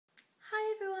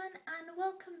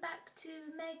welcome back to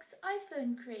Meg's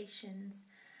iPhone Creations.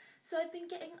 So I've been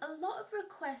getting a lot of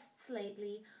requests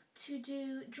lately to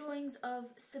do drawings of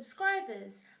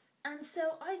subscribers, and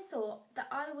so I thought that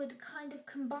I would kind of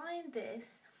combine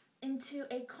this into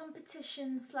a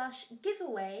competition slash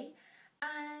giveaway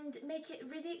and make it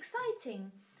really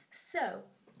exciting. So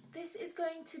this is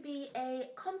going to be a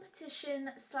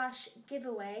competition slash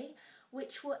giveaway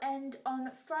which will end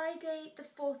on Friday the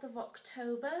 4th of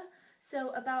October, so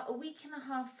about a week and a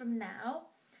half from now.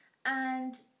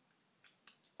 And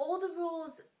all the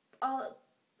rules, I'll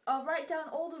write down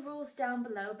all the rules down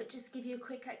below, but just give you a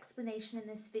quick explanation in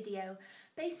this video.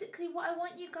 Basically what I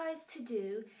want you guys to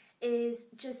do is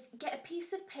just get a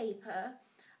piece of paper,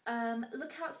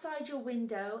 look outside your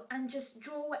window and just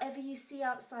draw whatever you see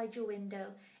outside your window.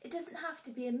 It doesn't have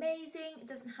to be amazing, it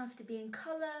doesn't have to be in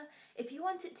colour. If you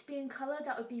want it to be in colour,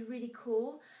 that would be really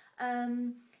cool.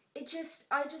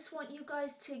 I just want you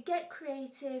guys to get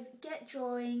creative, get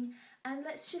drawing, and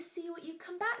let's just see what you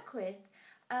come back with.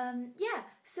 Yeah,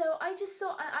 so I just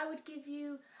thought I would give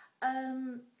you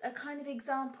a kind of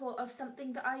example of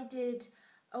something that I did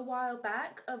a while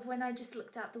back, of when I just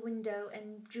looked out the window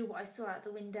and drew what I saw out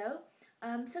the window.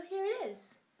 So here it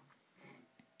is.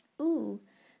 Ooh,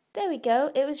 there we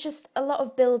go. It was just a lot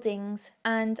of buildings,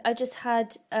 and I just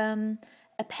had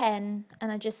a pen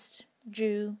and I just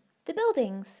drew the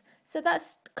buildings. So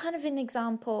that's kind of an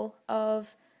example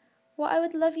of what I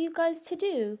would love you guys to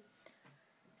do.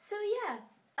 So yeah,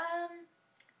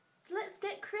 let's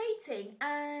get creating.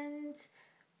 And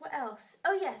what else?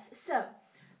 Oh yes, so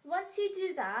once you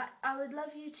do that, I would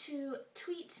love you to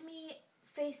tweet me,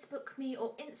 Facebook me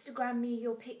or Instagram me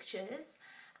your pictures,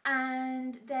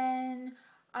 and then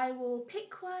I will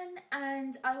pick one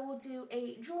and I will do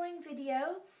a drawing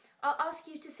video. I'll ask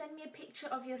you to send me a picture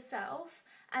of yourself,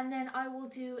 and then I will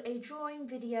do a drawing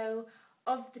video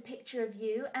of the picture of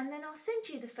you, and then I'll send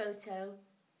you the photo.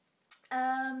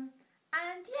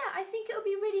 And yeah, I think it'll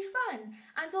be really fun.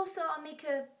 And also I'll make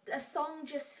a song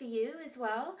just for you as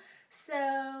well. So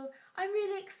I'm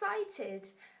really excited.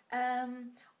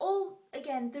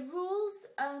 Again, the rules,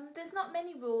 there's not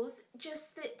many rules,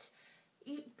 just that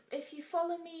if you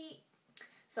follow me,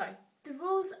 the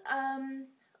rules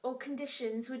or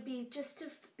conditions would be just to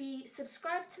be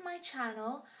subscribed to my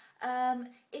channel.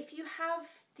 If you have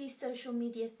these social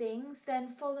media things,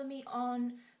 then follow me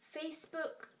on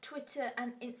Facebook, Twitter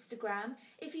and Instagram.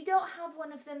 If you don't have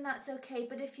one of them, that's okay,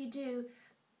 but if you do,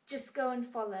 just go and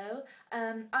follow.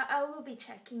 I will be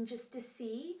checking just to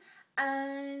see.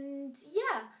 And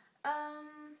yeah,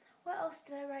 what else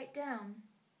did I write down?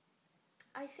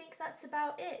 I think that's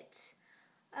about it.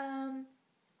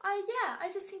 I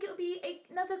just think it'll be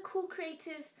another cool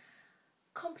creative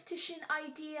competition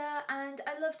idea, and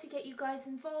I love to get you guys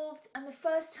involved. And the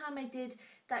first time I did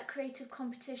that creative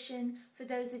competition, for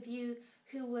those of you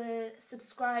who were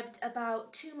subscribed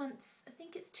about 2 months, I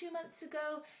think it's 2 months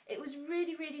ago, it was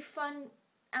really, really fun,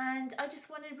 and I just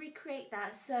want to recreate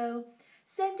that. So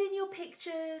send in your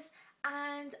pictures,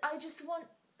 and I just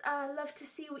love to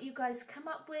see what you guys come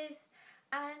up with.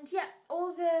 And yeah,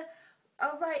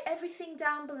 I'll write everything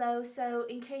down below, so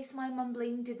in case my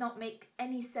mumbling did not make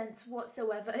any sense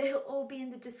whatsoever, it'll all be in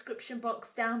the description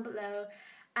box down below.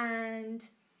 And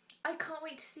I can't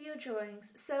wait to see your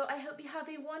drawings. So I hope you have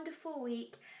a wonderful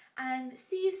week, and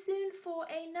see you soon for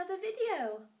another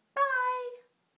video.